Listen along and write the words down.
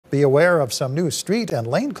Be aware of some new street and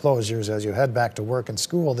lane closures as you head back to work and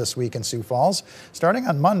school this week in Sioux Falls. Starting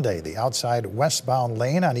on Monday, the outside westbound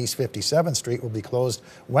lane on East 57th Street will be closed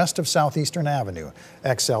west of Southeastern Avenue.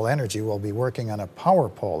 Xcel Energy will be working on a power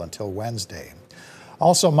pole until Wednesday.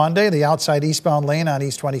 Also Monday, the outside eastbound lane on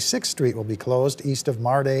East 26th Street will be closed east of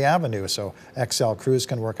Marday Avenue so Xcel crews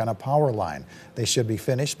can work on a power line. They should be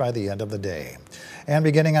finished by the end of the day. And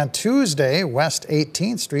beginning on Tuesday, West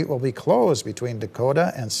 18th Street will be closed between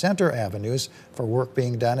Dakota and Center Avenues for work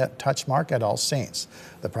being done at Touchmark at All Saints.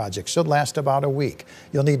 The project should last about a week.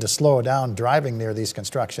 You'll need to slow down driving near these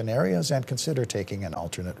construction areas and consider taking an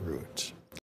alternate route.